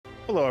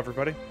Hello,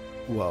 everybody.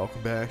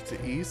 Welcome back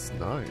to East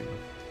 9.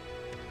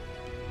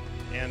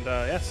 And,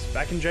 yes,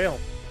 back in jail.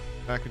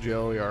 Back in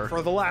jail we are.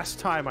 For the last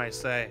time, I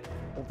say.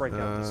 We'll break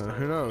out this time.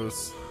 Who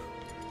knows?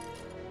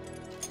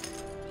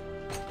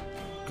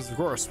 Because of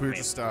course,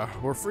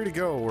 we're free to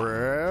go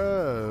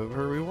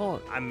wherever we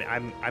want. I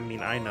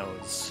mean, I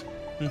knows.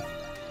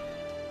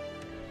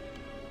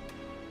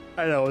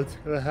 I know what's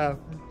gonna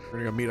happen. We're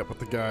gonna meet up with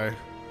the guy.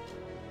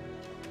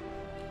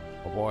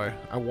 Oh boy,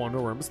 I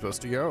wonder where I'm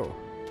supposed to go.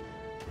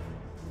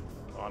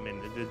 Well, I mean,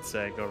 it did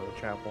say go to the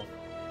chapel.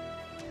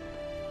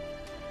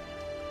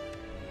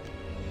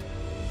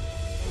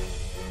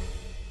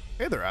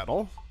 Hey there,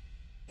 Adol.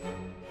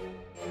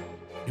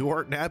 You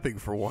aren't napping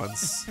for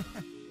once.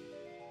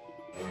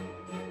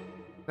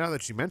 Now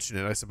that you mention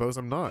it, I suppose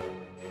I'm not.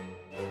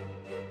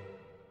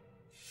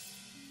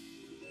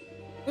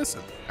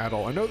 Listen,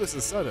 Adol, I know this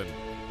is sudden,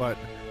 but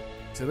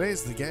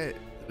today's the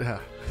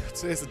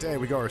day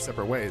we go our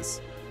separate ways.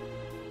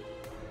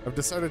 I've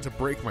decided to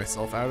break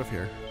myself out of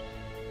here.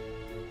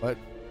 But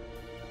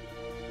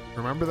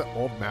remember that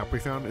old map we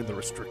found in the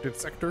restricted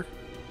sector?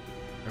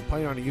 I'm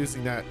planning on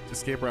using that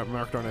escape route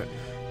marked on it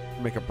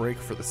to make a break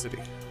for the city.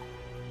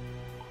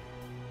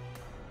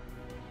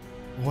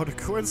 What a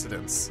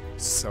coincidence.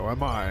 So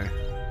am I.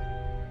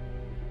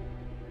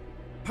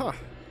 Huh.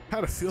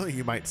 Had a feeling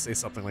you might say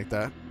something like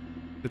that.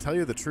 To tell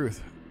you the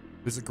truth,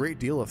 there's a great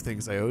deal of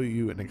things I owe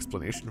you an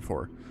explanation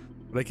for,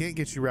 but I can't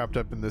get you wrapped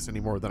up in this any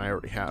more than I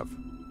already have.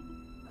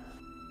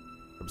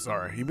 I'm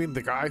sorry, you mean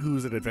the guy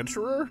who's an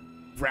adventurer?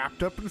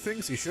 Wrapped up in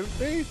things he shouldn't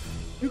be?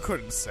 You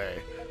couldn't say.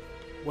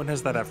 When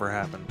has that ever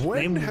happened? When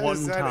Name has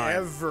one that time.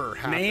 ever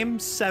happened? Name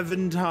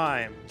 7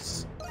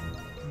 times.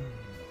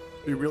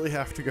 We really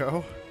have to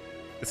go?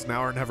 It's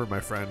now or never, my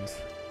friend.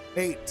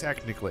 8,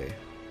 technically.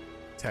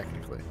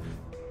 Technically.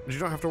 But you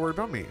don't have to worry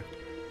about me.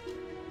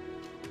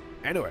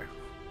 Anyway,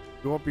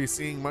 we won't be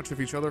seeing much of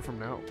each other from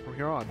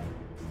here on.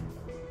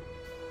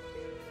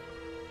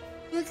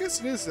 I guess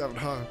it is 7,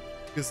 huh?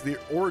 Because the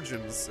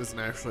Origins isn't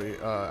actually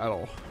at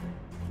all.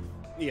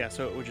 Yeah,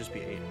 so it would just be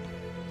 8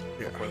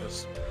 before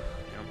this.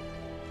 Yeah.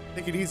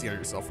 Take it easy on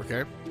yourself,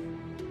 okay?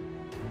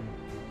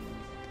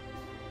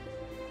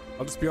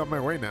 I'll just be on my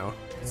way now.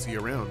 See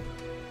you around.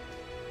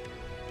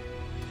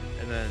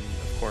 And then,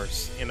 of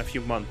course, in a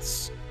few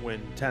months,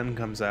 when 10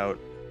 comes out,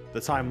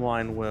 the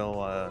timeline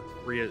will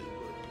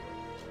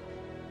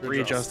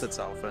readjust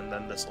itself, and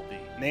then this will be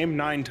name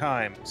 9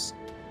 times.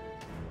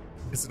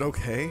 Is it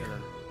okay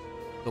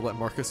to let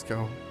Marius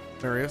go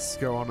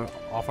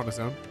off on his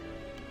own?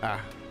 Yeah,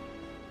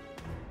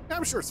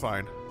 I'm sure it's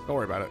fine. Don't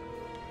worry about it.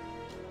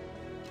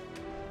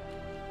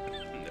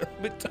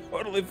 It'll be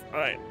totally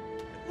fine.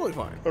 Totally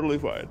fine. Totally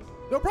fine.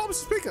 No problems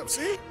to speak of,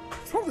 see?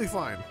 Totally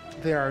fine.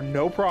 There are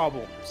no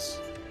problems.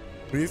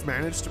 We've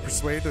managed to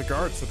persuade the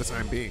guards for the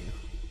time being.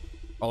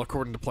 All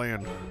according to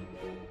plan.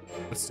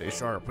 But stay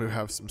sharp, we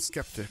have some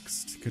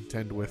skeptics to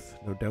contend with,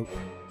 no doubt.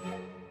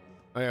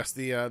 Oh yes,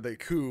 the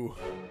coup.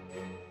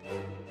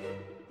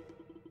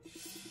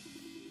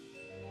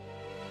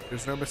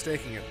 There's no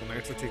mistaking it, the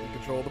Knights are taking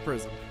control of the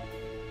prison.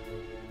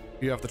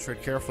 You have to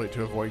tread carefully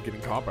to avoid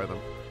getting caught by them.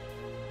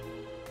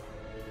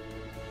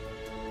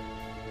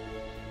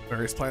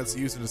 Marius plans to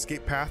use an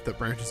escape path that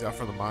branches out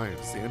from the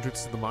mines. The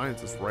entrance to the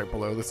mines is right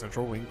below the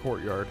central wing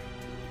courtyard.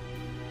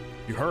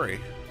 If you hurry,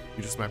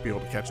 you just might be able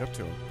to catch up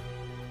to him.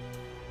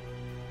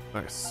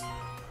 Nice.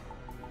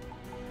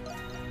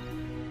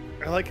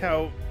 I like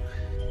how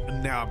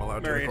And now I'm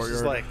allowed Marius to the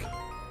is courtyard. like,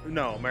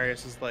 no,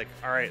 Marius is like,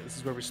 all right, this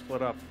is where we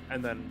split up.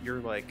 And then you're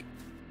like,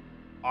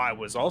 I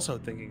was also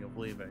thinking of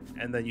leaving.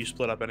 And then you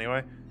split up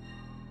anyway.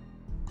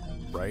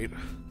 Right?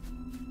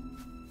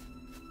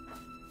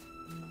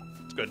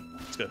 It's good.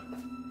 It's good.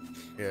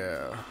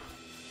 Yeah.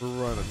 We're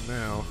running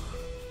now.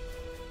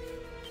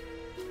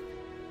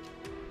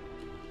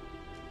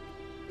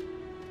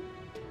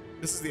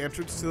 This is the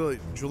entrance to the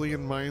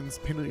Julian Mines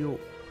penal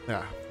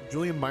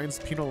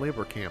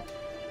labor camp.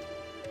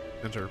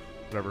 Enter.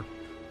 Whatever.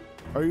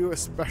 Are you a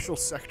special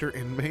sector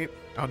inmate?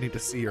 I'll need to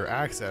see your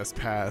access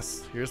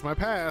pass. Here's my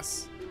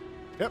pass.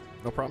 Yep,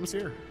 no problems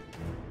here.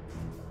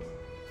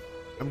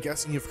 I'm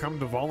guessing you've come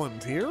to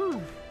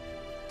volunteer?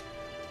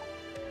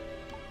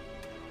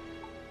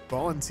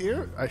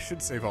 Volunteer? I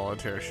should say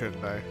volunteer,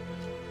 shouldn't I?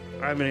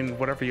 I mean,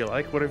 whatever you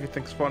like, whatever you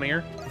think's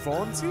funnier.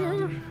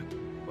 Volunteer?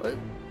 What?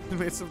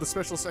 Inmates of the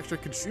special sector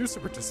can choose to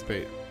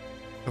participate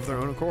of their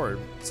own accord.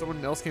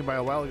 Someone else came by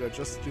a while ago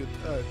just to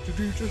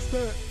do just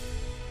that.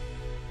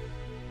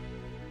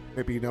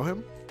 Maybe you know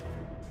him?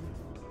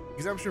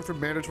 Exemption from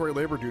mandatory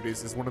labor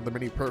duties is one of the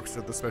many perks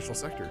of the special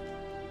sector.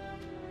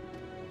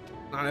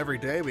 Not every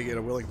day we get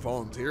a willing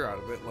volunteer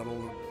out of it, let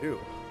alone you.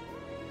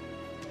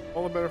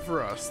 All the better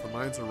for us. The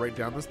mines are right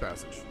down this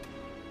passage.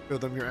 Show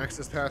them your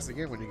access pass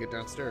again when you get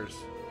downstairs.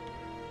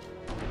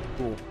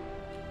 Cool.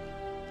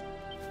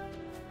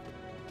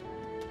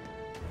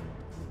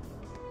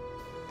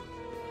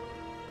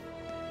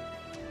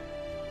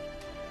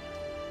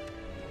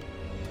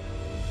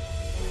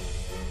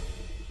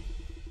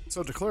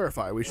 So to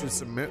clarify, we should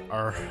submit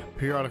our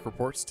periodic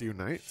reports to you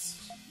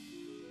knights.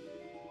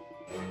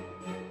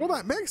 Well,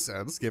 that makes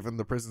sense, given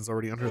the prison's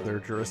already under their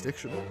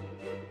jurisdiction.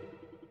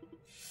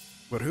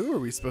 But who are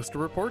we supposed to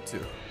report to?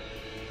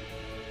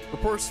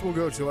 Reports will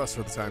go to us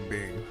for the time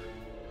being.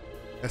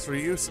 As for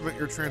you, submit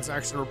your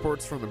transaction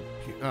reports from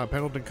the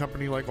Pendleton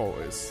Company like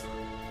always.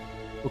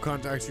 We'll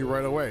contact you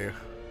right away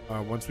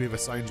once we've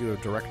assigned you a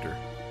director.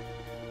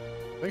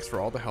 Thanks for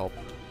all the help.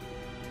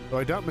 Though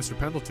I doubt Mr.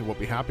 Pendleton will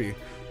be happy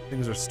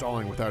things are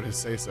stalling without his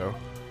say-so.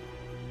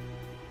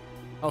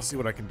 I'll see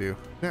what I can do.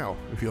 Now,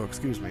 if you'll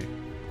excuse me.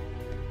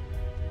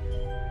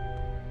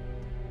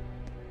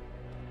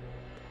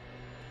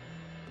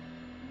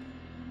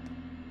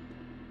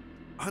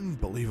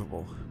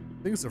 Unbelievable.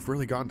 Things have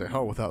really gone to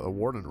hell without the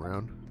warden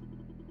around.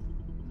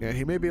 Yeah,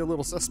 he may be a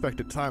little suspect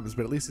at times,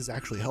 but at least he's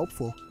actually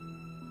helpful.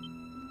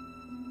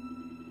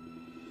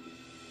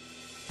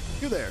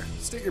 You there,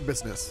 state your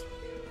business.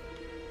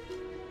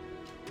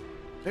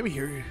 Maybe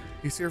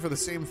he's here for the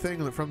same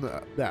thing from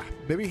the...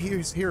 maybe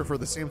he's here for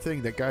the same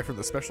thing that guy from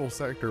the special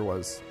sector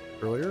was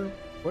earlier?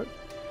 What?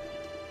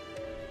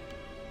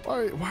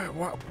 Why?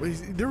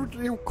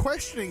 They're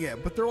questioning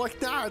it, but they're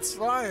like, nah, it's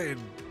fine.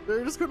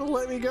 They're just gonna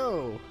let me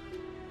go.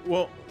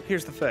 Well,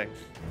 here's the thing.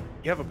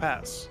 You have a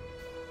pass.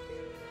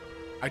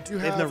 I do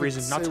They have no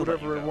reason not to let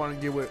whatever you I go. want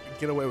to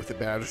get away with the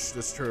badge.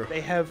 That's true. They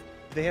have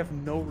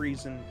no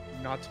reason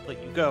not to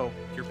let you go.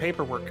 Your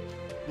paperwork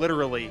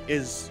literally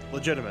is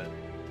legitimate.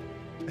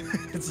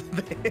 It's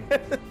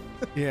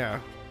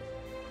Yeah.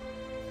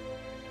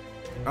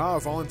 Ah,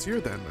 volunteer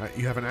then.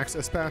 You have an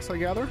access pass, I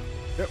gather?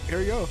 Yep,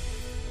 here you go.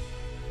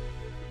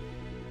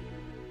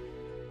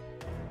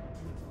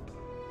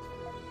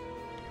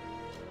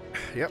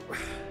 Yep.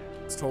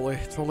 It's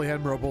totally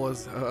admirable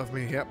of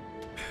me, yep.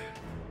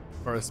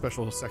 As far as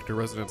special sector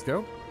residents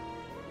go.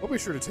 I'll be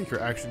sure to take your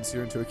actions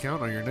here into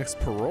account on your next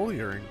parole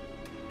hearing.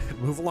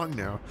 Move along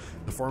now.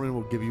 The foreman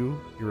will give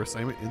you your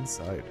assignment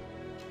inside.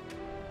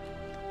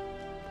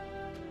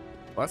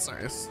 Well, that's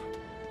nice.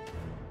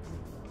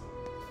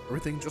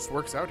 Everything just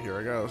works out here,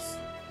 I guess.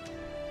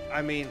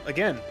 I mean,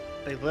 again,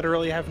 they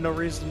literally have no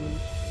reason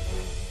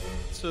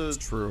to... It's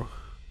true.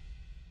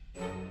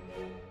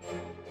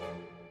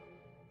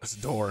 This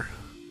door.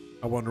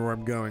 I wonder where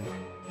I'm going.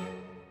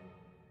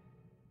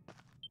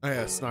 Oh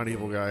yeah, snot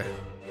evil guy.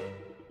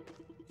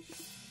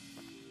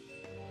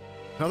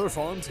 Another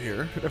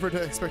volunteer. Never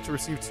did I expect to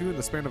receive 2 in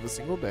the span of a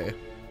single day.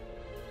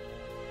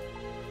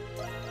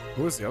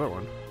 Who was the other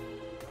one?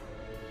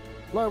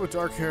 Lad with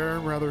dark hair,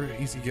 rather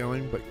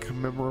easygoing, but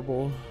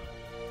commendable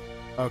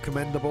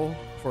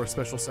for a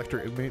special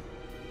sector inmate.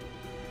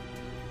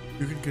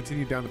 You can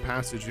continue down the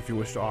passage if you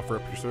wish to offer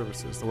up your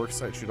services. The work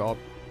site should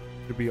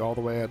be all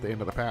the way at the end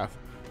of the path.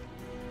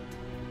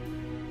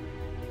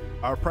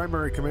 Our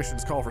primary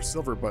commissions call for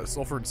silver, but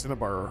sulfur and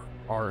cinnabar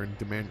are in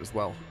demand as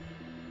well.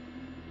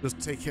 Just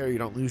take care you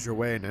don't lose your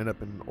way and end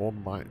up in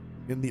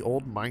the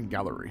old mine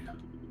gallery.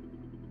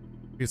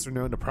 Because they're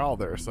known to prowl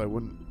there, so I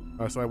won't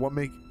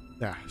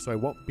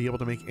be able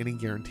to make any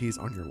guarantees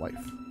on your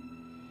life.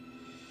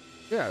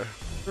 Yeah,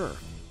 sure.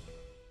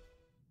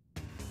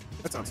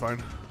 That sounds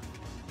fine.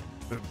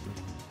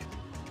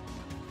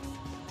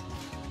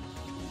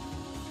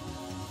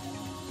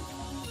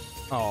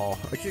 Oh,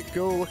 I can't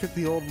go look at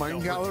the old mine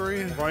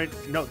gallery?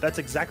 No, that's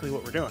exactly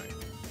what we're doing.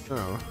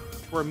 Oh.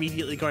 We're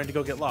immediately going to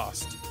go get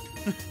lost.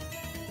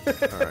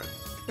 Alright.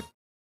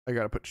 I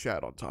gotta put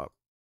chat on top.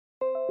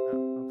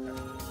 Oh, okay.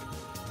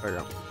 There you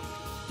go.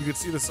 You could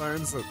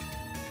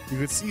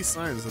see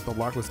signs that the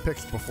lock was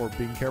picked before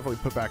being carefully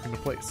put back into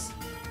place.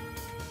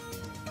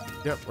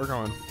 Yep, we're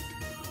going.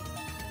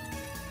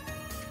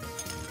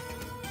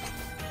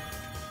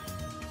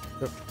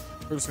 Yep.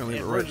 We're just gonna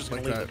leave it right just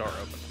like gonna leave that. the door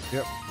open.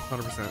 Yep,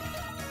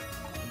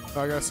 100%.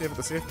 Oh, I gotta save at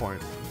the save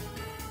point.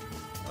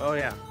 Oh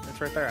yeah, it's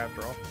right there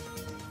after all.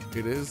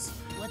 It is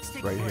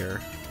right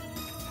here.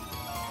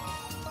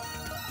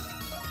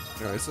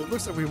 Anyway, so it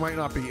looks like we might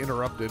not be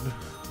interrupted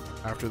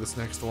after this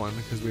next one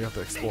because we have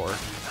to explore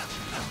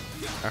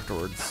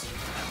afterwards.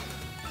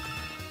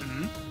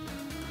 Mm-hmm.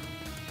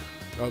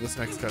 Oh, this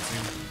next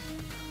cutscene.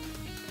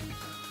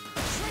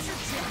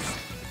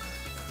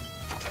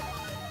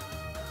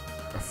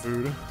 A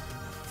food.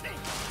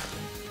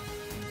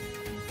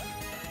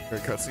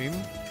 Great cutscene.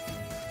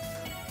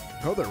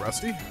 Oh, they're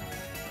rusty.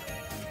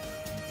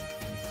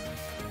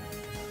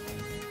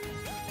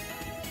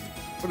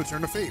 What a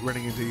turn of fate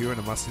running into you in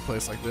a musty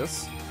place like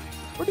this.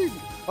 What are you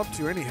up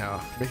to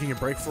anyhow? Making a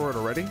break for it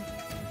already?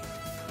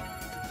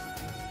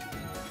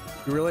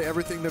 You relate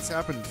everything that's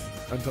happened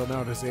until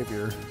now to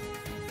Xavier.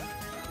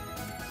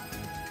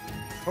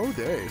 Oh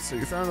day, so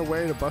you found a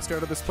way to bust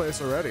out of this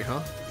place already,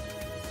 huh?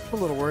 I'm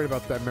a little worried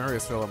about that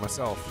Marius fellow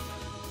myself.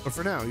 But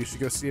for now, you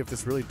should go see if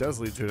this really does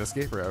lead to an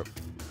escape route.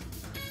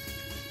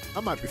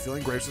 I might be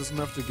feeling gracious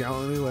enough to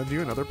gallantly lend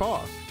you another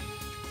paw.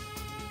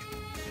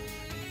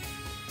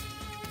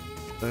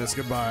 Then it's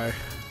goodbye.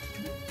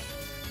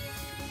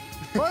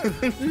 What? What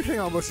do you think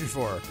I'm pushing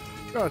for?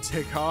 Gotta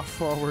take off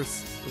while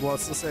it's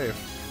still safe.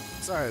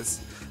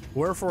 Besides,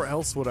 wherefore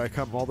else would I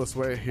come all this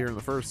way here in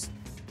the first?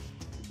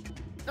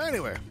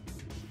 Anyway,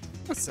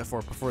 Let's set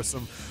forth before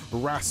some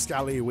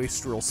rascally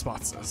wastrel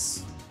spots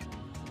us.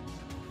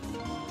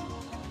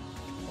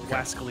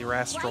 Rascally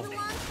Rastral.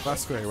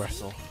 Rascally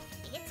Wrestle.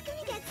 It's gonna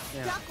get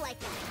stuck like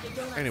that if you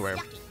don't Anyway.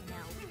 unstuck it, you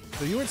know.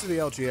 So you went to the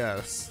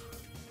LGS.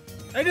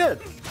 I did.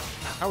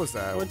 How was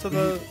that? I went to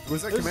the.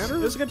 Was that it was- Commander? It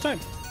was a good time.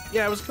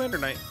 Yeah, it was Commander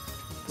night.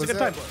 It was a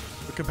good that time.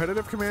 the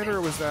competitive Commander,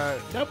 or was that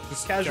Nope,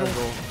 just casual.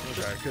 Okay,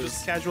 Just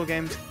 'cause- casual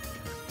games.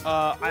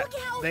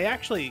 They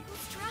actually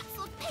Those tracks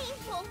look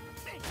painful.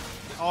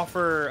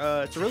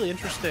 offer. It's a really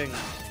interesting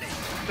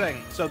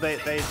thing. So they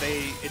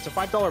it's a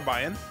 $5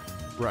 buy-in,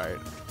 right.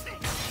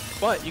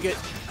 but you get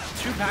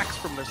 2 packs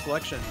from their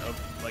selection of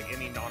like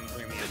any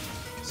non-premium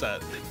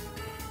set.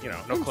 You know,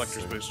 no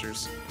collector's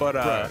boosters, but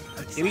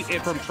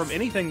from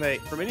anything they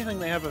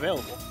have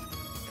available.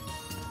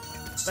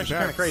 It's actually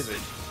kind of crazy.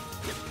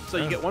 So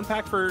you get one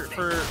pack for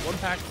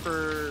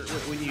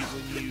when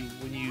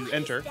you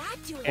enter,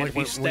 and if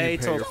you stay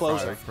till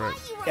closing. Right.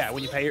 Yeah,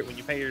 when you pay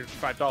your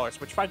 $5,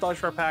 which $5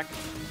 for a pack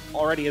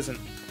already isn't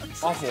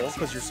awful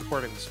because you're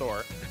supporting the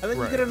store, and then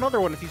you Right. get another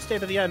one if you stay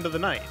to the end of the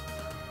night.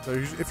 So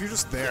if you're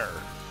just there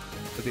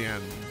at the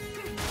end,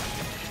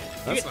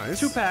 You that's get nice.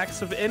 2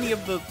 packs of any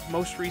of the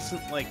most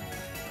recent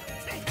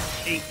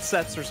 8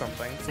 sets or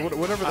something. So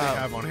whatever they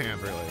have on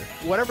hand, really.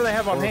 Whatever they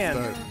have on Or if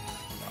hand,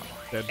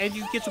 the- and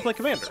you get to play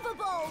Commander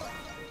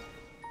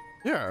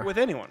yeah. with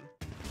anyone.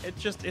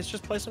 It's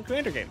just play some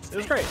Commander games. It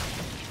was great.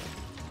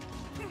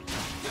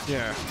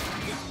 Yeah.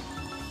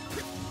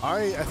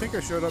 I think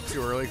I showed up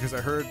too early because I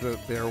heard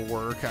that there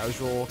were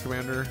casual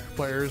Commander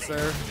players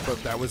there,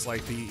 but that was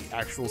like the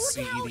actual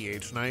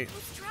CEDH night.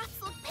 Those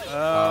tracks look painful.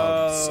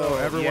 So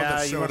everyone yeah,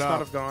 that you showed must not up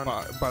have gone.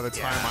 by the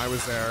time I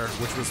was there,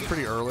 which was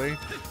pretty early,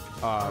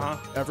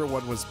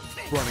 everyone was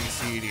running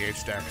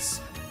CEDH decks.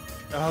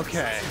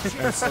 Okay.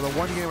 And so the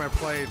one game I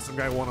played, some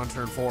guy won on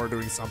turn 4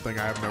 doing something.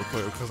 I have no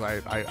clue because I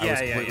was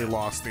completely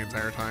lost the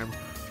entire time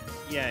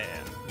yeah.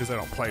 because I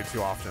don't play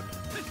too often.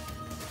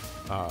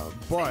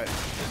 But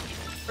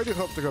I do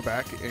hope to go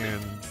back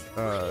and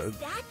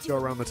go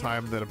around the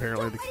time that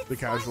apparently the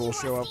casuals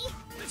show up,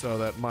 so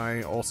that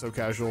my also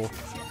casual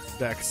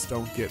decks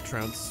don't get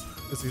trounced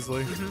as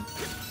easily.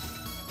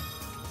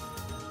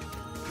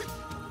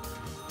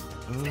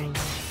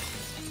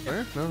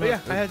 Okay, no, But yeah,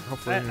 no, I had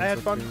hopefully I it had ends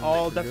up fun. being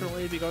I'll pretty good.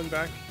 definitely be going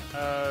back.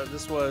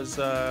 This was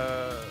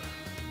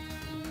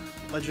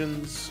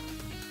Legends.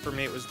 For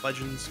me, it was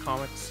Legends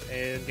comics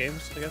and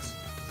games, I guess.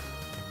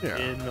 Yeah,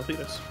 In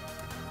Milpitas.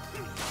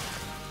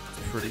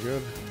 pretty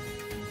good.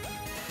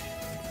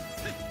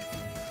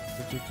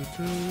 A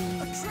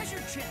treasure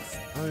chest.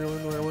 Oh, you're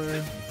in the right way.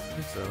 I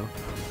think so.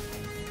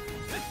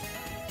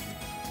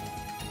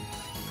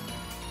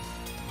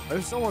 I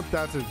just don't want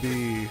that to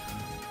be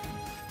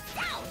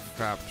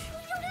trapped.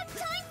 We don't have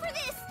time for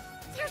this.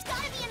 There's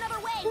gotta be another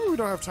way. Ooh, we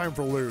don't have time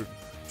for loot.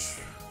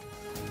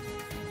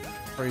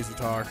 Crazy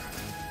talk.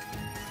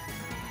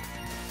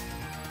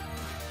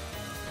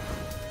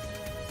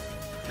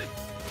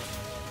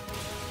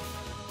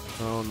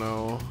 Oh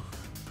no.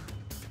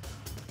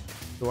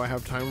 Do I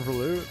have time for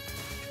loot?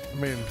 I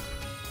mean,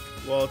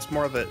 Well, it's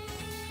more that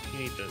you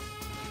need to.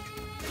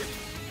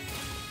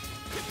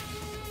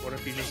 What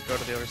if you just go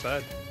to the other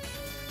side?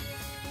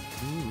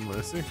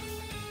 let's see.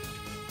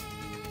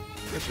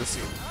 Let's just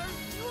see. Are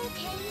you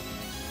okay?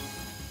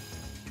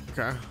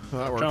 Okay,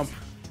 well, that works.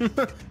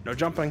 Jump. No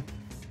jumping.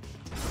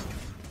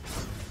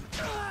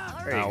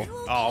 There you Ow.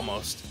 go.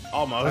 Almost. I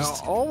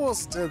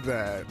almost did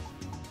that.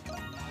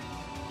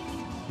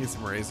 Need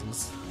some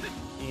raisins.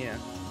 Yeah.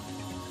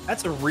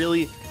 That's a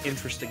really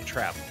interesting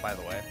trap, by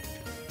the way.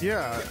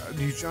 Yeah,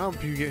 you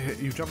jump, you get hit,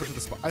 you jump into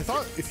the spot. I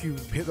thought if you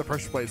hit the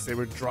pressure plates, they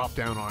would drop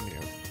down on you.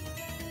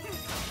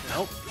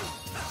 Nope.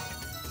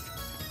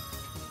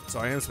 So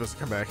I am supposed to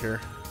come back here.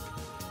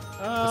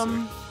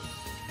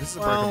 This is a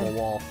well- breakable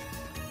wall.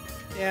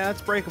 Yeah,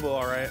 it's breakable,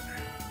 all right.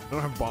 I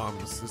don't have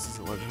bombs. This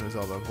isn't Legend of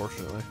Zelda,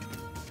 unfortunately.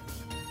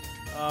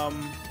 Well,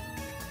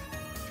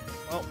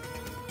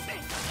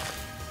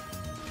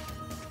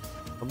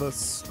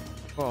 Unless,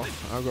 well,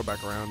 I'll go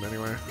back around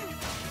anyway.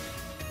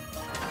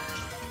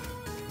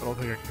 I don't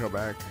think I can go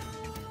back.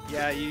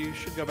 yeah, you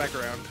should go back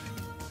around.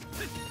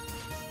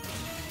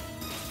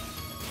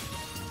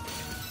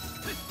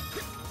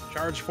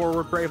 Charge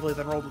forward bravely,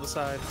 then roll to the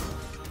side.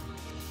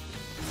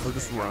 Or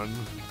just run.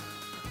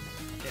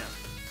 Yeah.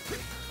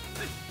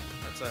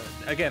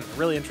 That's again, a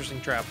really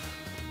interesting trap.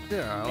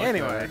 Yeah, I like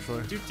Anyway, that,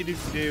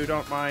 actually.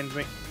 don't mind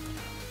me.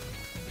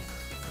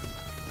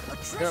 A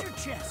treasure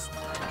chest.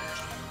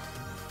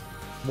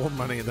 More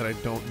money that I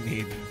don't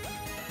need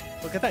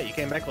Look at that, you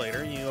came back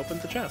later and you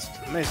opened the chest.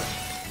 Amazing.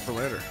 for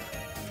later.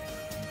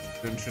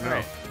 Didn't you know?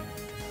 Alright.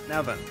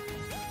 Now then.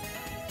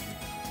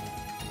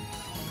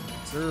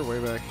 Is there a way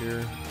back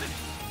here?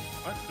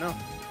 What? No.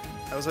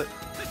 That was it.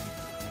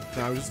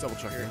 No, I was just double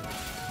checking.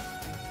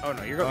 Oh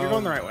no, you're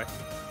going the right way.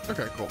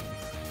 Okay, cool.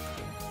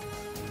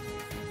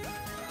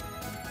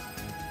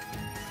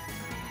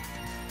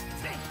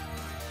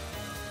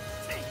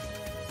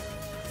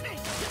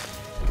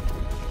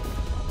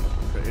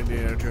 Okay,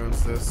 Indiana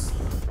Jones this.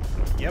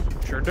 Yep,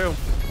 sure do.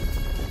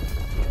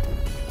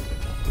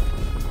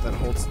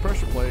 holds the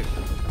pressure plate.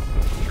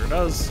 Sure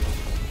does.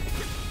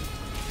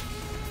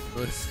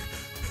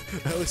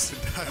 At least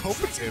I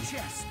hope it did.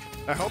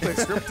 I hope they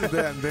scripted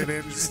that and they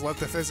didn't just let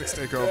the physics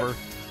take over.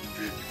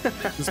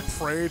 Just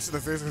pray to the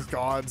physics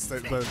gods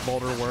that the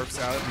boulder works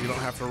out and you don't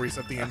have to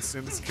reset the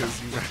instance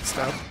because you messed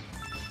up.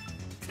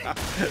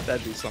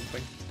 That'd be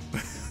something.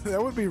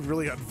 That would be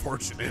really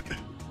unfortunate.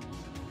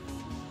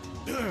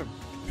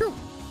 Phew.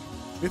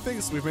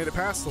 Methinks we've made it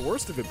past the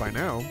worst of it by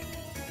now.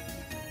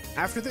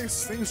 After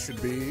this, things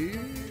should be...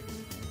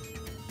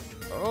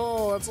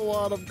 Oh, that's a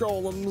lot of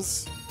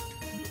golems.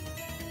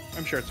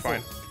 I'm sure it's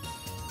fine.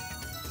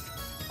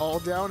 All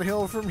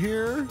downhill from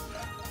here.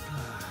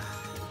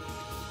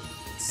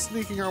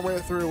 Sneaking our way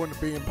through wouldn't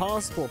be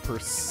impossible per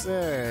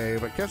se,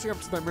 but catching up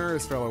to that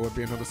Marius fellow would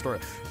be another story.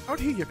 How'd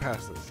he get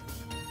past this?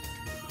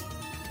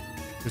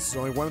 There's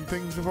only one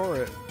thing before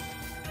it.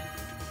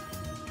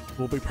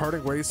 We'll be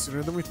parting ways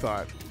sooner than we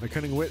thought. My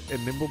cunning wit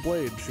and nimble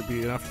blade should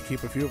be enough to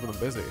keep a few of them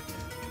busy.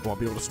 Won't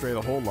be able to stray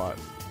the whole lot,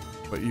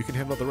 but you can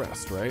handle the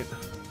rest, right?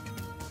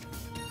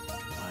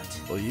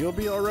 What? Well, you'll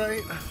be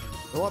alright.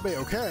 Well, I'll be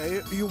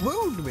okay. You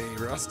wound me,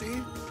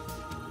 Rusty.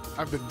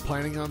 I've been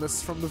planning on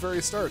this from the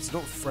very start, so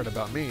don't fret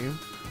about me.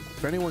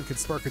 If anyone can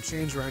spark a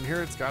change around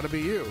here, it's gotta be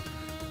you.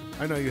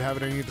 I know you have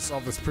it in you to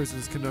solve this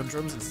prison's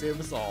conundrums and save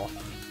us all.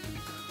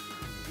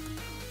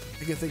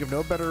 I can think of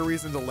no better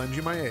reason to lend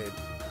you my aid.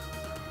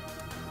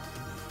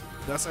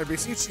 Thus, I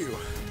beseech you,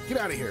 get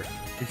out of here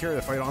and carry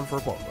the fight on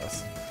for both of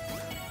us.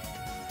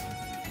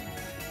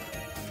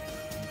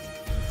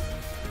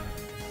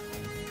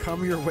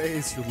 Come your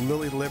ways, you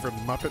lily-livered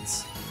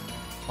muppets.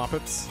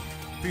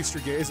 Feast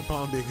your gaze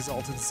upon the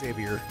exalted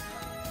savior.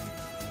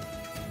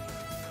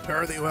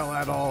 Fare thee well,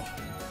 Adol.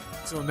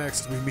 Till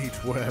next we meet,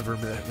 whatever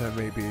that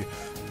may be.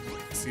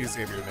 See you,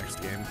 Xavier, next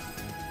game.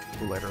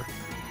 Or later.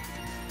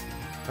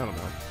 I don't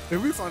know.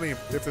 It'd be funny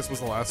if this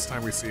was the last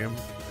time we see him,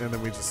 and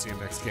then we just see him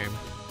next game.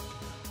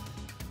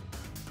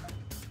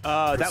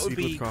 That would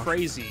be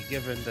crazy,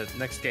 given that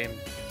next game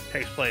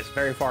takes place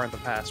very far in the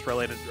past,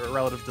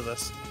 relative to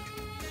this.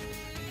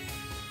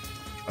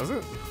 Does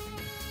it?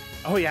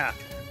 Oh yeah,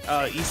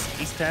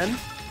 East 10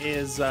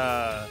 is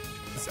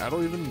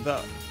Adol even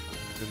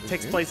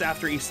takes place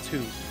after East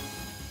 2.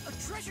 A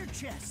treasure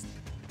chest.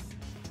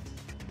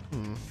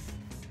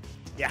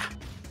 Yeah.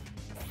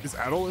 Is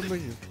Adol in the?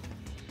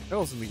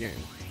 Adol's in the game,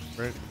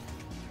 right?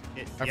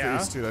 After yeah.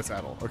 East 2, that's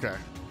Adol. Okay.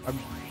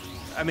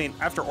 I mean,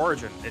 after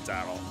Origin, it's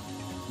Adol.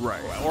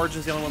 Right.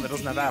 Origin's the only one that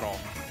doesn't have Adol.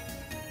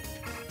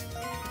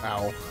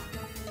 Ow.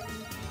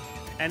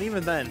 And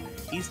even then,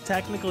 he's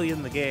technically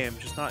in the game,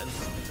 just not in the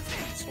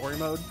story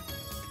mode.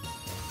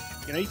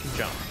 You know, you can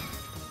jump.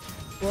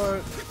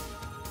 What?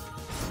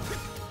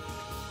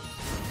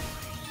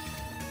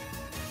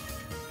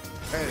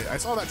 Hey, I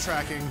saw that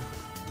tracking.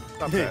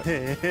 Stop that.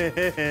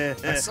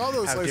 I saw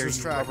those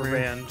lasers tracking me.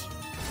 Band.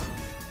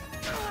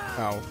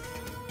 Ow.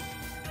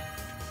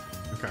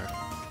 Okay.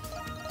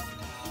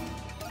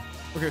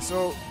 Okay,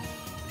 so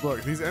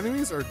look, these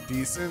enemies are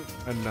decent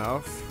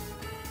enough,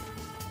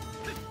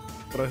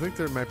 but I think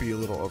there might be a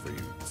little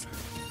overused.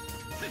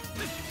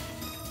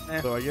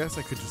 So I guess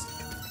I could just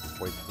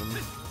wipe them.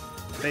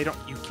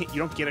 You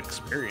don't get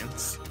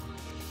experience.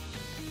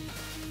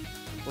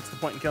 What's the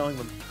point in killing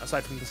them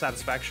aside from the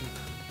satisfaction?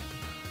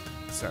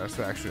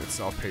 Satisfaction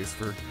itself pays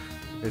for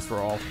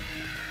all.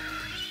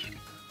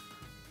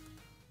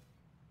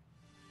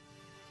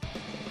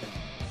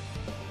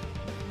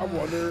 I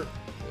wonder.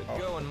 Good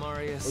going,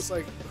 Marius. Looks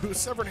like whose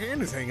severed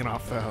hand is hanging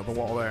off the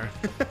wall there.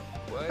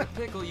 What a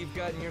pickle you've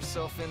gotten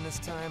yourself in this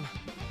time.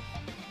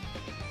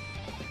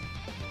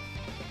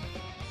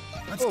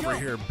 Let's over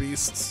here,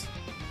 beasts.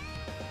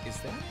 Is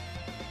that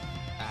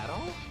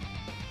Adol?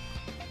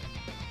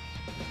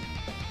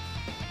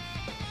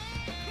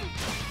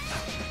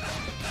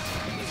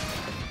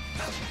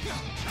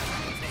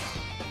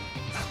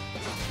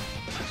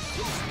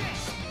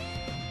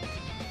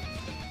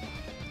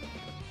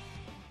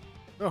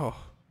 Oh.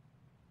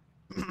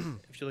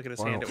 If you look at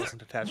his hand, it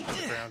wasn't attached to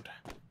the ground.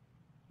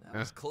 That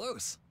was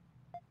close.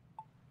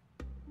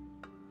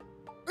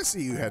 I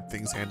see you had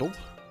things handled.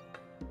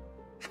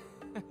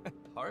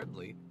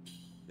 Hardly.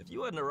 If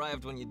you hadn't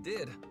arrived when you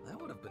did, that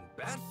would have been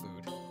bad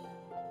food.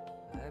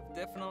 I've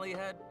definitely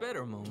had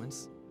better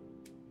moments.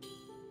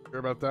 Sure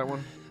about that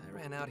one? I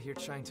ran out here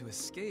trying to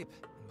escape,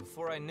 and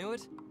before I knew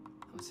it,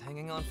 I was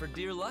hanging on for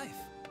dear life.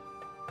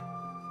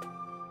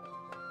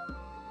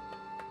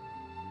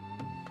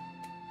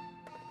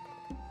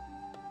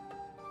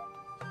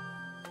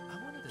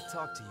 I wanted to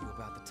talk to you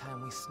about the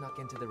time we snuck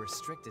into the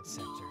restricted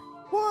sector.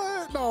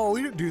 What? No,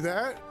 we didn't do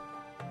that.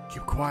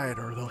 Keep quiet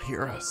or they'll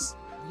hear us.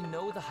 You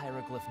know the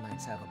Hieroglyph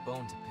Knights have a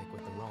bone to pick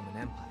with the Roman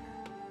Empire.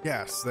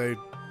 Yes, they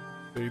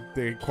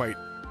quite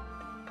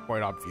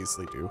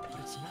obviously do. But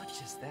it's not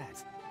just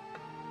that.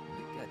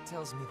 My gut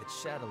tells me that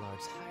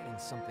Shadowlard's hiding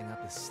something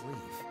up his sleeve.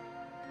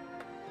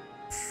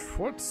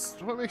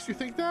 What makes you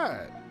think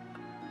that?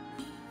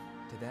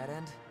 To that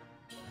end,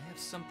 I have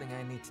something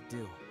I need to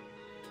do.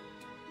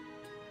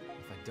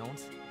 If I don't,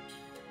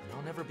 then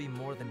I'll never be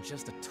more than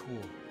just a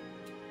tool.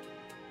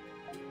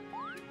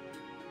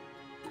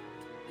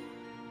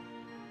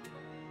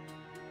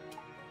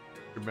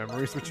 Your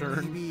memories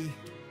return. Maybe.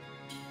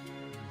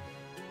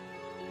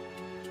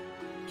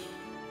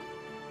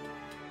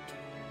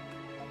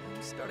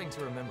 I'm starting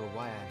to remember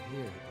why I'm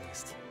here, at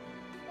least.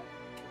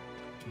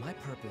 My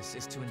purpose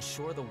is to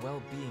ensure the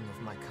well-being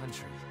of my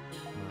country.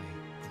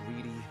 My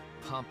greedy,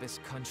 pompous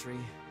country,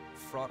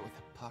 fraught with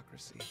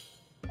hypocrisy.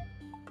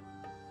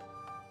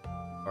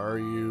 Are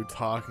you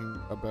talking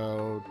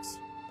about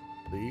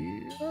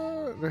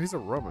the? No, he's a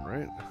Roman,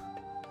 right?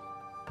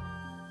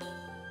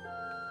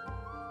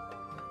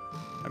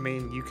 I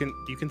mean, you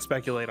can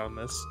speculate on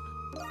this,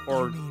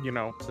 or mean- you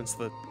know, since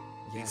the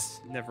Yes.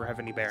 these never have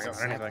any bearing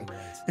That's on exactly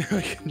anything,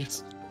 we can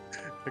just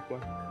pick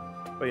one.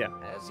 But yeah,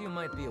 As you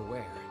might be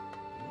aware,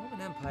 the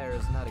Roman Empire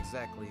is not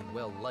exactly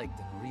well liked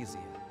in Arisia.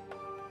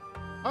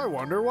 I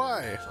wonder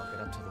why. Chalk it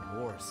up to the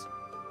wars,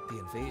 the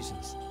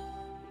invasions,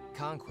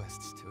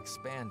 conquests to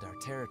expand our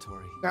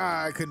territory.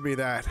 Ah, it couldn't be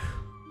that.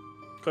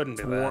 couldn't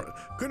be War,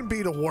 that. couldn't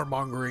be the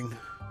warmongering.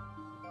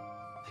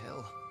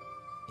 Hell,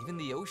 even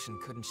the ocean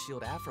couldn't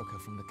shield Africa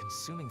from the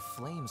consuming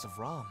flames of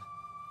Rom.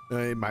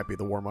 It might be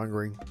the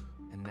warmongering.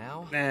 And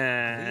now, Nah.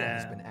 Leah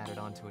has been added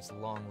onto its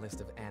long list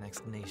of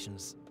annexed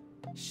nations.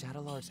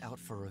 Shadowlar's out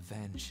for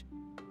revenge.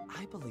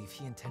 I believe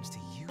he intends to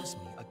use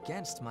me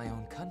against my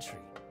own country.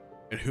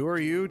 And who are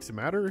you to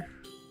matter?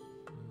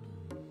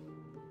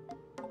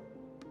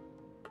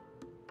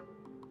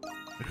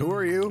 And who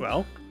are you?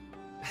 Well,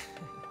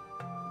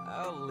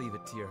 I'll leave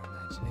it to your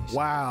imagination.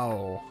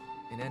 Wow.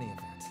 In any event,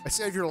 I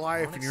saved your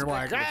life, Don't and you're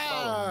like, expect me to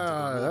follow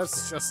him to the wolves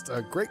that's just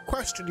a great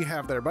question you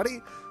have there,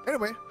 buddy.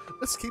 Anyway,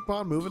 let's keep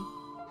on moving.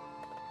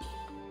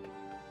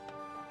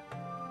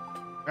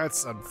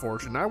 That's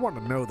unfortunate. I want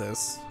to know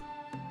this.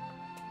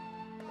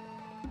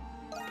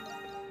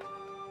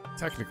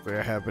 Technically,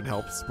 I have been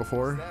helped is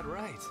before. that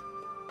right? So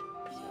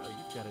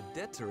you've got a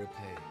debt to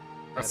repay.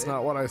 That's That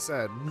not it? what I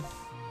said.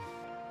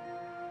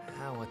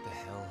 Ah, what the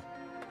hell?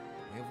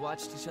 We've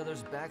watched each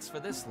other's backs for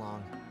this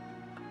long.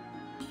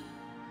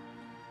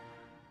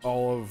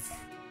 All of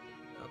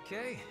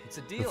Okay, it's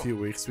a the deal. few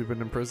weeks we've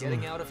been in prison.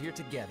 Getting out of here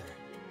together.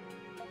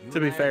 You To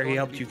and be I are fair, he going to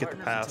helped be you get the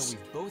partners pass.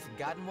 Until we've both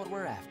gotten what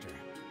we're after.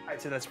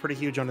 I'd say that's pretty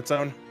huge on its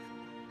own.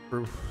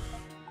 True.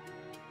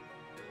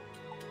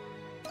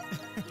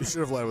 You should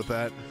have led with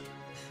that.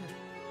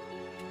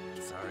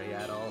 Sorry,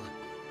 Adol.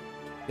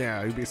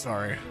 Yeah, you'd be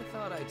sorry. I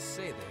thought I'd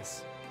say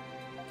this.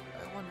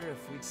 I wonder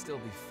if we'd still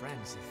be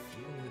friends if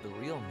you knew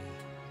the real me.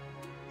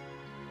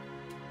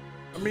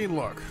 I mean,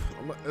 look,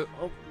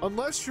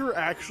 unless you're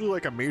actually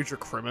like a major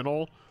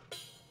criminal,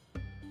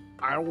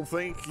 I don't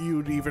think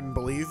you'd even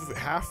believe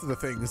half of the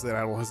things that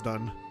Adel has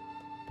done.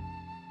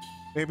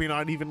 Maybe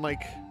not even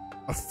like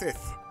a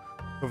fifth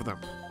of them.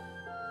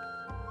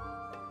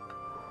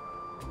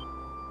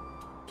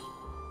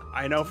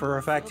 I know for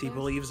a fact he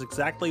believes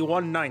exactly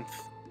 1/9.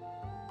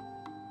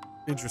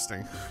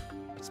 Interesting.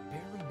 It's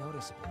barely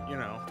noticeable. You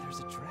know. But there's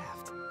a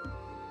draft.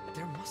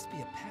 There must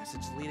be a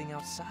passage leading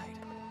outside.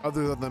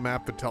 Other than the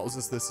map that tells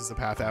us this is a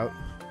path out.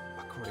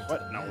 According What?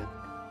 to the No.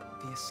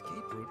 map, the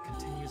escape route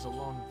continues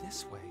along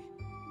this way.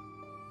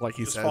 Like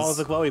he Just says. follow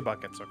the glowy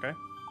buckets, okay?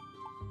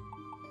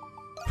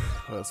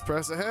 Let's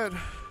press ahead.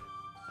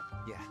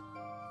 Yeah.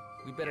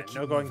 We better Yeah, keep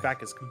no going moving.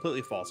 back is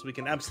completely false. We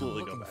can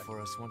absolutely They're go looking back.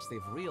 for us once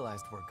they've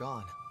realized we're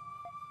gone.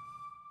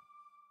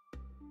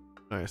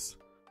 Nice.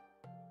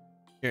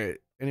 Okay,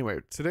 anyway,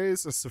 today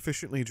is a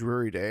sufficiently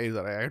dreary day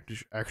that I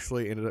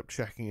actually ended up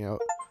checking out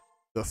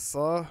the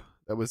pho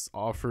that was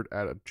offered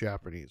at a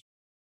Japanese.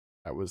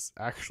 That was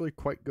actually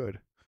quite good.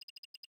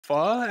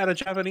 Pho at a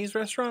Japanese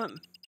restaurant?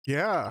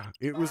 Yeah,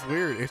 it was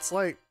weird. It's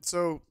like,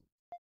 so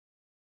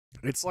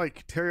it's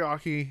like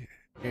teriyaki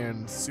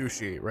and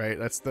sushi, right?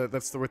 That's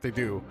what they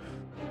do.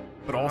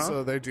 But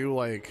also they do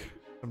like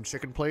some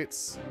chicken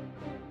plates.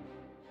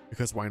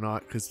 Because why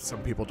not? Because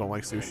some people don't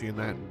like sushi in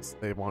that and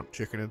they want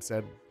chicken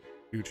instead.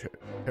 Do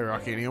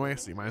teriyaki anyway,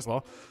 so you might as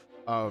well.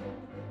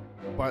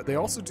 But they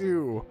also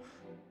do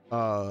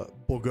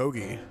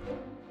bulgogi.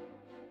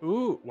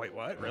 Ooh, wait,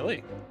 what?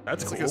 Really?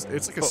 That's It's cool. like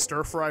it's like a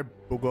stir fry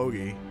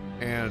bulgogi,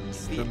 and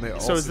then they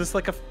also. So is this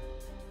like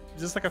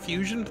a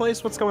fusion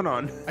place? What's going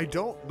on? I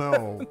don't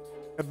know.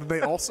 And then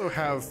they also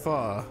have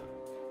pho.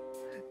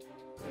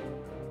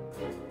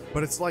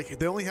 But it's like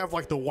they only have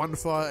like the one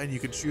pho, and you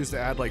can choose to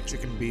add like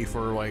chicken, beef,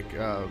 or like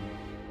To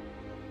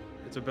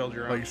build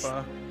your own like,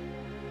 pho.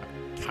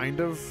 kind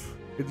of.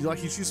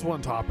 Like you choose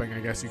one topping. I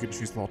guess you can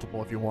choose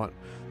multiple if you want.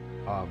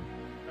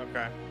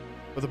 Okay.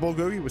 But the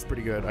bulgogi was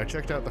pretty good. I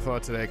checked out the pho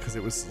today because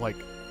it was like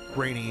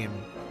rainy and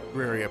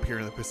dreary up here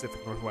in the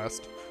Pacific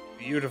Northwest.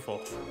 Beautiful.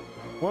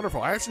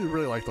 Wonderful. I actually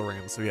really like the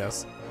rain, so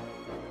yes.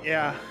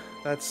 Yeah,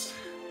 that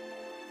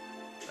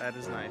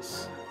is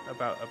nice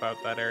about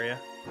that area.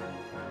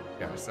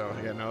 Yeah, so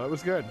yeah, no, it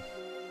was good.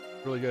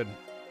 Really good.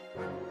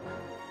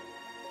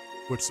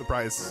 Which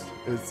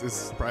is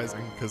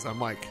surprising because I'm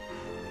like,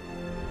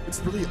 it's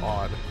really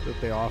odd that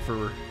they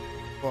offer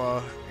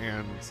pho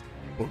and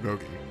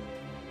bulgogi.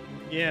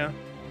 Yeah.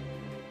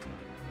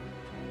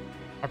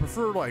 I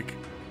prefer like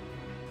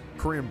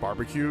Korean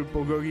barbecue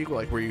bulgogi,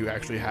 like where you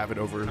actually have it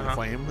over the Uh-huh.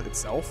 flame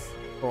itself.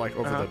 or like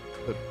over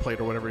the plate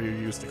or whatever you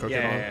use to cook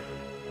it on.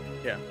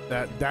 Yeah.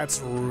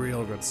 That's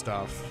real good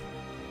stuff.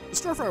 The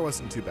stir fry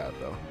wasn't too bad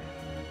though.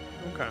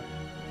 Okay.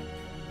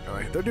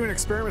 Anyway, they're doing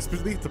experiments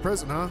beneath the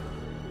prison, huh?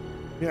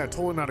 Yeah,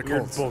 totally not a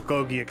Weird cult.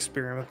 bulgogi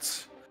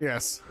experiments.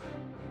 Yes.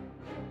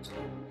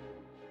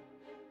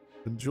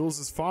 And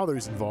Jules'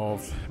 father's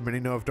involved. Many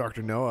know of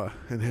Dr. Noah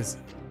and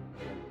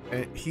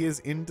he is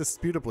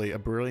indisputably a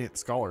brilliant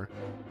scholar.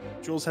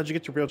 Jules, how'd you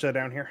get your wheelchair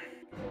down here?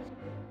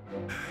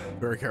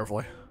 Very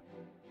carefully.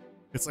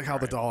 It's like how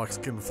the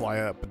Daleks can fly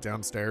up and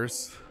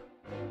downstairs.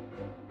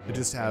 He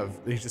just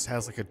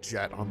has like a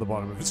jet on the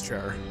bottom of his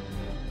chair.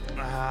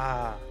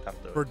 Ah,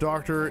 For a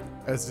doctor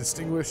as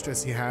distinguished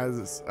as he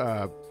has,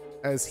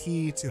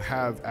 to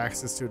have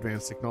access to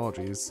advanced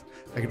technologies,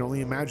 I can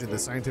only imagine the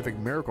scientific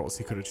miracles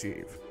he could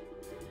achieve.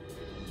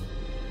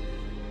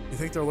 You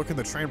think they're looking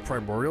to train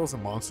primordials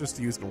and monsters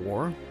to use in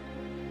war?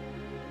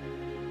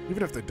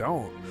 Even if they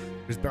don't,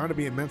 there's bound to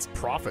be immense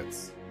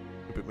profits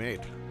to be made.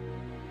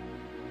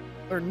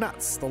 They're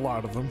nuts, the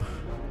lot of them.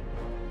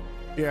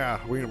 Yeah,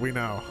 we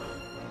know.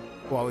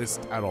 Well, at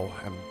least Adol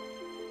and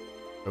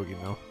Yogi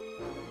know.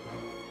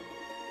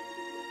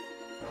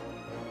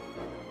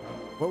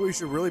 What we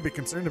should really be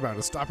concerned about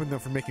is stopping them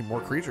from making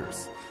more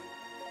creatures.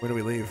 When do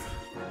we leave?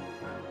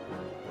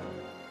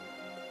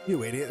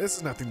 You idiot, this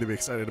is nothing to be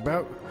excited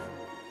about.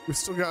 We've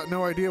still got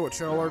no idea what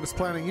Channel Art is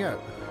planning yet.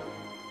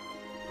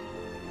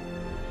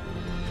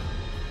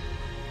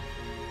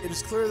 It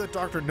is clear that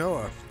Dr.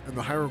 Noah and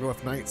the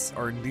Hieroglyph Knights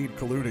are indeed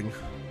colluding.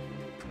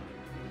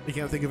 I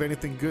can't think of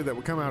anything good that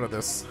would come out of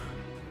this.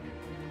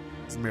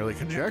 It's merely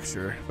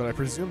conjecture, but I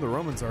presume the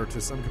Romans are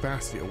to some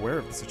capacity aware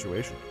of the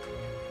situation.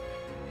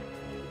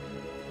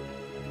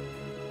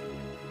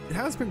 It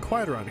has been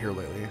quiet around here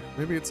lately.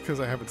 Maybe it's because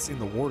I haven't seen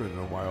the warden in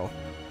a while.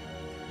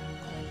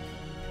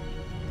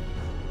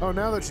 Oh,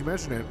 now that you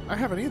mention it, I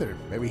haven't either.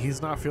 Maybe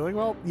he's not feeling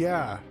well?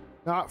 Yeah,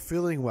 not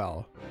feeling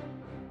well.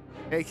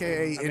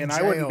 AKA in jail.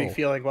 I wouldn't be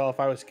feeling well if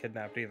I was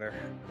kidnapped either.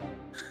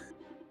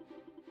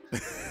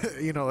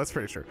 You know, that's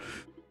pretty true.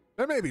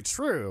 That may be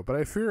true, but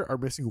I fear our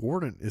missing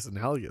warden is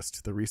analogous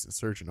to the recent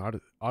surge in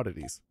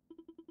oddities.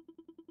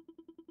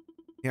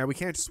 Yeah, we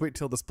can't just wait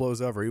till this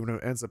blows over, even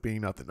if it ends up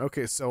being nothing.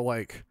 Okay, so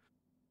like,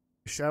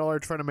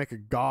 Shadowlord trying to make a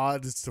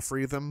god to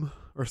free them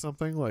or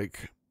something?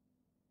 Like,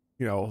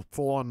 you know,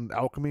 full on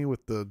alchemy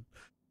with the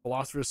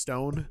Philosopher's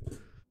Stone?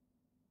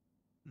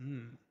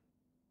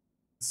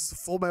 Is this a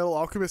Full Metal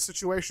Alchemist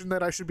situation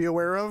that I should be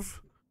aware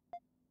of?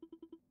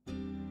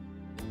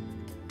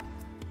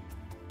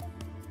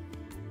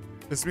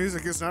 This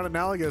music is not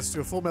analogous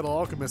to a Full Metal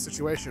Alchemist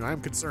situation. I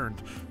am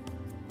concerned.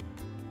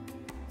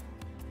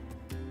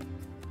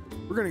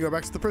 We're gonna go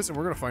back to the prison.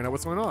 We're gonna find out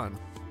what's going on.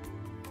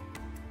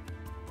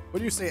 What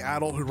do you say,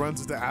 Adol, who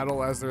runs into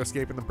Adol as they're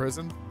escaping the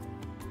prison?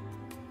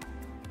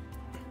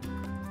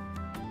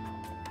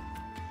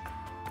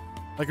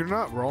 Like or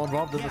not, we're all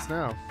involved in this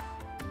now.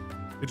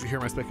 Did you hear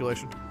my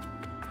speculation?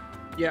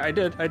 Yeah, I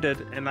did,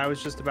 and I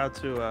was just about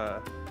to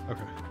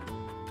Okay.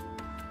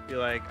 be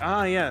like,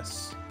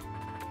 yes.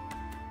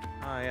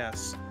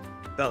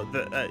 They'll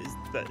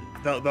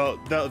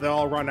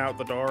all run out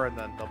the door, and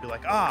then they'll be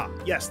like,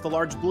 yes, the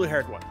large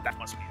blue-haired one. That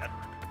must be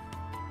Edward.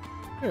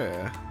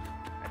 Yeah.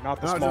 And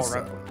not the small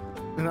red one.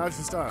 And not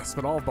just us,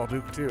 but all of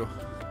Balduke too.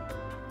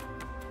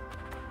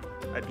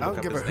 I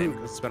don't give a hoot.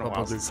 It's been a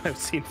while since I've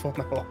seen Full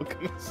Metal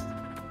Alchemist.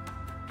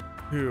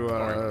 Who,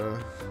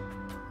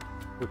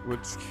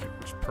 which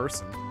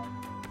person?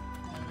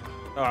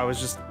 Oh, I was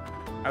just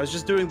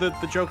doing the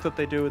joke that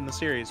they do in the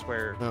series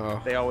where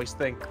they always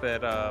think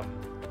that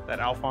that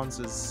Alphonse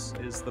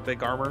is the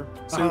big armor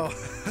suit. Oh.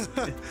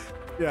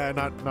 Yeah,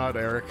 not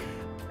Eric.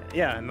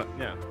 Yeah.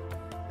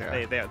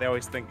 They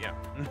always think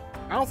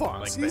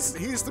Alphonse. Like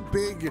he's the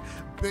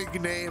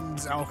big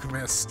named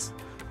alchemist.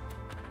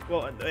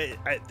 Well,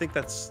 I think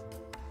that's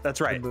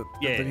right. No.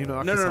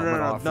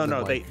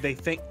 They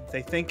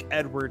think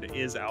Edward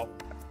is Al.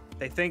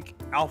 They think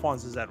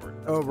Alphonse is Edward.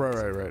 Oh,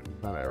 right.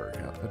 Not Eric.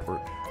 Yeah,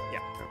 Edward. Yeah.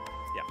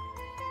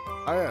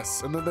 Ah,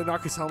 yes. And then they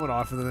knock his helmet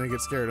off, and then they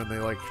get scared, and they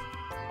like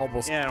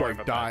almost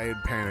die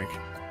in panic.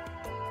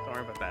 Don't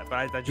worry about that.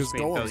 But I just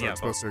mean golems aren't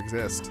supposed to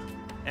exist.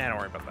 Don't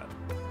worry about that.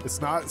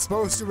 It's not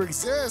supposed to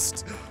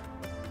exist.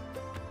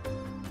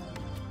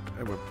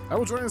 Anyway, I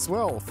will join as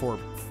well for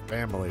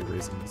family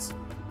reasons.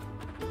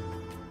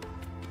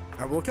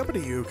 I will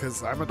accompany you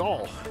because I'm a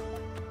doll.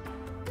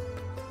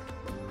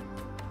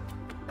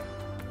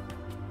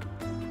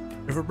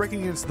 If we're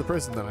breaking into the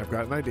prison, then I've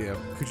got an idea.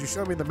 Could you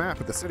show me the map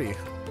of the city?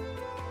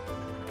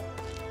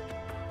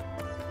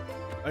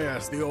 Oh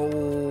yes, the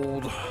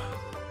old.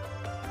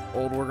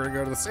 We're gonna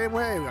go to the same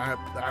way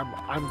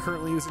I'm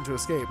currently using to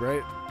escape,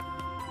 right?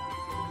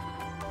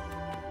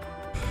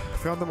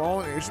 Found them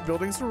all in ancient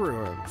buildings or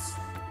ruins.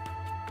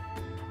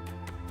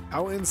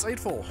 How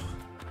insightful.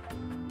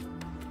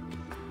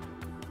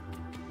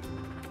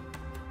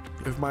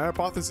 If my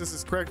hypothesis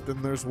is correct,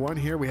 then there's one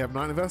here we have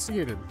not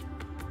investigated.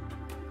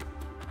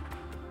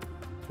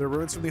 The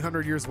ruins from the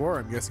 100 Years' War.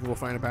 I'm guessing we'll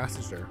find a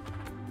passage there.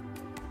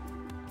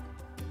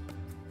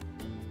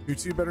 You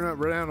two better not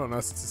run out on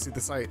us to see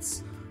the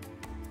sights.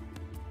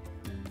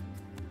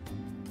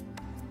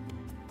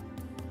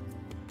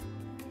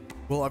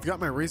 Well, I've got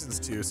my reasons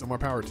to, so more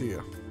power to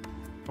you.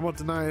 I won't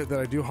deny that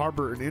I do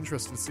harbor an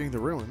interest in seeing the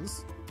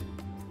ruins.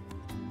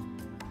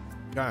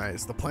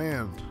 Guys, the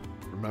plan,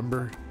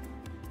 remember?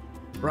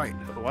 Right.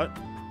 The what?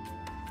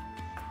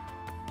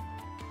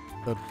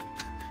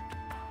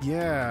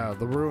 Yeah,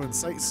 the ruin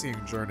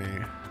sightseeing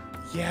journey.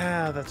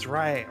 Yeah, that's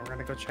right. We're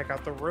gonna go check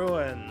out the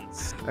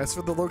ruins. As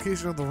for the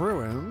location of the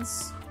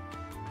ruins,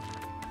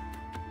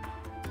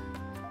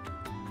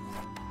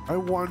 I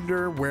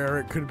wonder where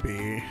it could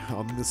be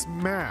on this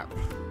map.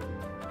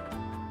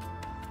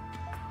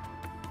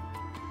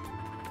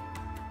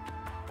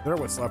 They're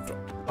what's left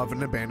of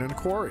an abandoned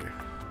quarry.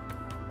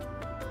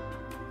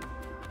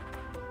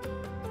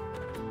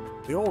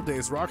 The old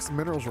days, rocks and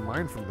minerals were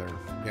mined from there.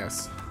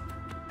 Yes.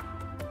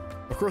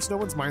 Of course, no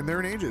one's mined there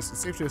in ages. It's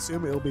safe to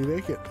assume it'll be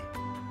vacant.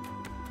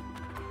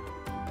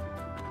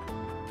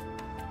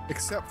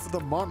 Except for the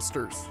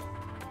monsters.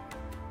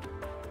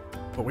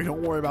 But we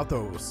don't worry about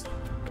those.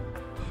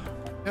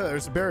 Yeah,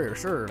 there's a barrier,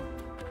 sure.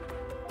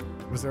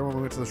 It was there when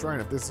we went to the shrine.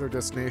 If this is our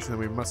destination, then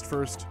we must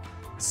first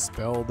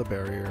dispel the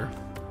barrier.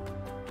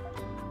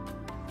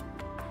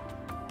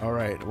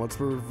 Alright, once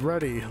we're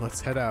ready, let's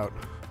head out.